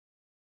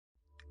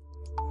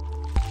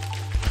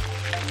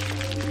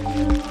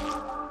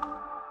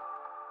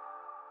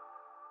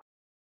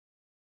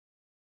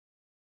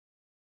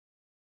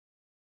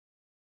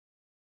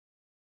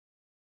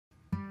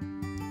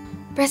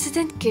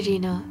President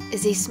Quirino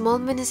is a small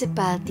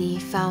municipality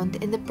found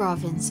in the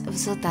province of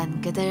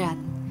Sultan Kudarat.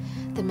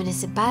 The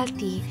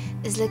municipality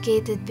is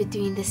located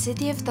between the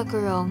city of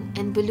Tacurong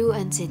and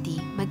Buluan City,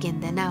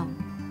 Maguindanao.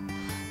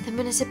 The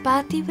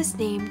municipality was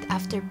named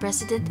after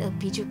President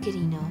Elpidio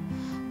Quirino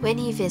when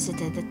he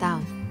visited the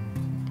town.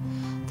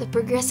 The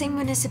progressing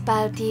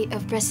municipality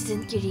of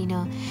President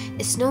Quirino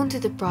is known to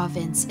the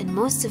province and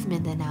most of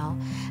Mindanao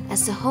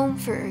as the home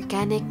for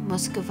organic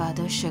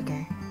Muscovado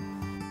sugar.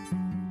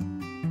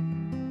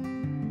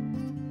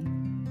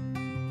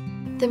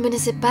 The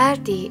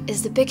municipality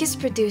is the biggest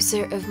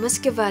producer of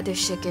Muscovado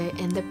sugar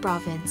in the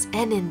province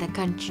and in the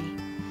country.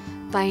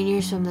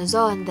 Pioneers from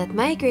Luzon that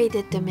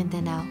migrated to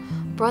Mindanao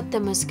brought the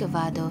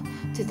Muscovado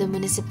to the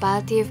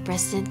municipality of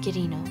President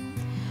Quirino.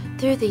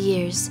 Through the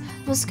years,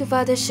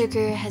 Muscovado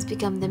sugar has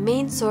become the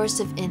main source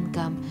of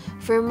income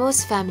for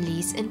most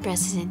families in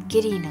President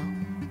Quirino.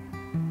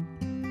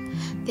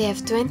 They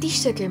have 20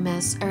 sugar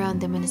mills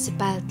around the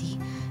municipality,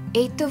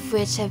 8 of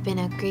which have been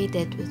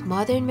upgraded with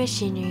modern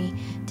machinery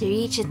to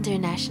reach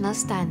international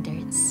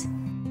standards.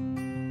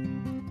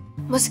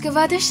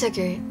 Muscovado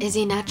sugar is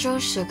a natural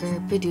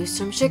sugar produced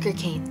from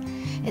sugarcane.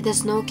 It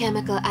has no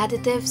chemical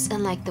additives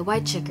unlike the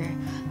white sugar,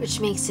 which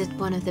makes it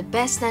one of the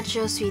best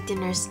natural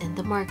sweeteners in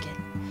the market.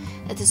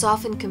 It is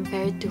often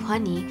compared to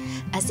honey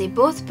as they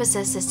both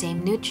possess the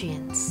same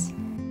nutrients.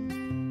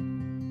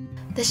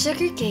 The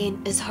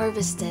sugarcane is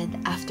harvested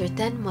after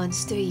 10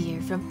 months to a year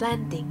from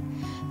planting.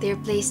 They are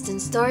placed in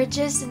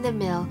storages in the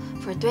mill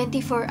for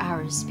 24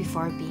 hours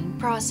before being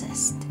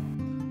processed.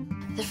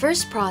 The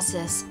first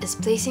process is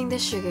placing the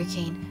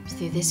sugarcane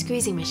through the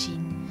squeezing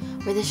machine,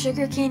 where the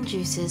sugarcane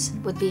juices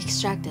would be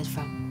extracted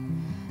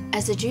from.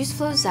 As the juice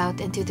flows out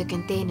into the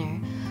container,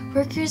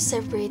 workers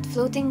separate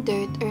floating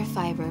dirt or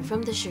fiber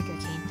from the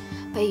sugarcane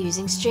by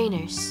using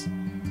strainers.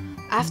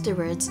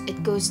 Afterwards,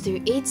 it goes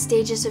through 8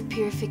 stages of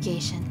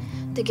purification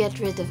to get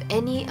rid of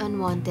any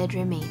unwanted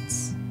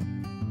remains.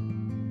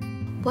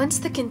 Once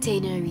the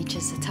container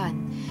reaches a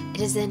ton,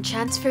 it is then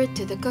transferred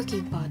to the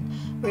cooking pot,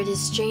 where it is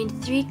strained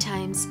 3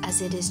 times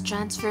as it is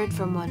transferred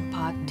from one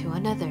pot to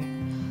another.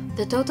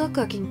 The total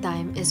cooking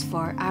time is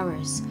 4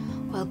 hours.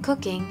 While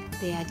cooking,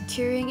 they add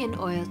curing and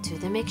oil to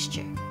the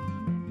mixture.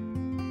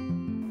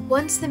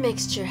 Once the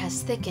mixture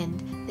has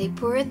thickened, they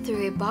pour it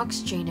through a box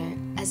strainer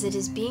as it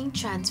is being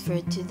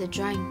transferred to the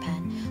drying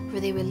pan, where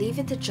they will leave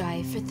it to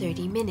dry for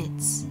 30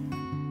 minutes.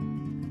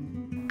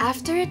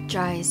 After it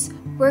dries,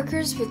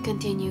 workers would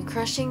continue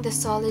crushing the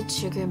solid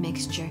sugar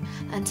mixture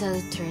until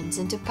it turns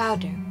into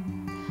powder.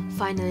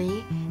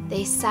 Finally,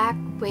 they sack,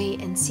 weigh,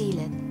 and seal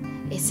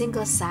it. A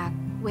single sack,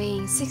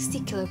 weighing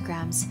 60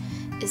 kilograms,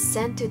 is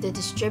sent to the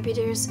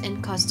distributors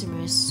and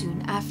customers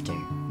soon after.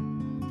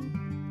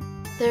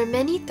 There are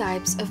many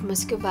types of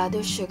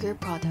Muscovado sugar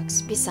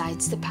products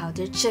besides the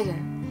powdered sugar.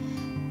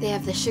 They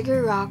have the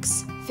sugar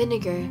rocks,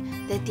 vinegar,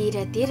 the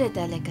tira-tira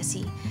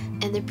delicacy,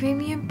 and the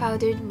premium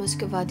powdered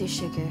Muscovado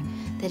sugar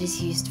that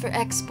is used for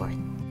export.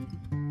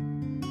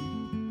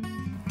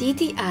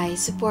 DTI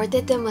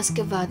supported the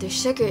Muscovado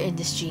sugar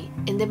industry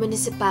in the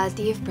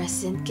municipality of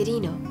President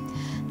Quirino.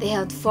 They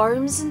held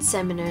forums and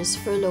seminars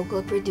for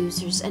local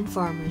producers and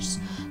farmers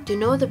to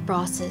know the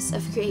process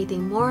of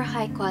creating more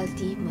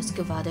high-quality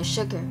Muscovado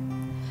sugar.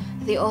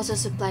 They also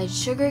supplied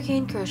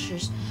sugarcane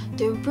crushers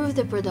to improve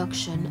the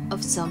production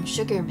of some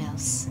sugar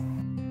mills.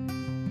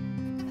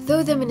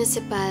 Though the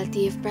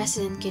municipality of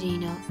President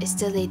Quirino is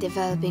still a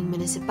developing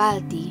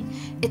municipality,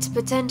 its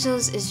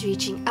potentials is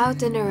reaching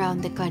out and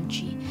around the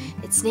country,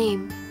 its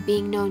name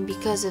being known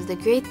because of the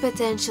great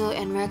potential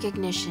and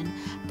recognition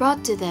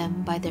brought to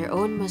them by their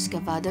own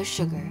Muscovado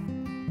sugar.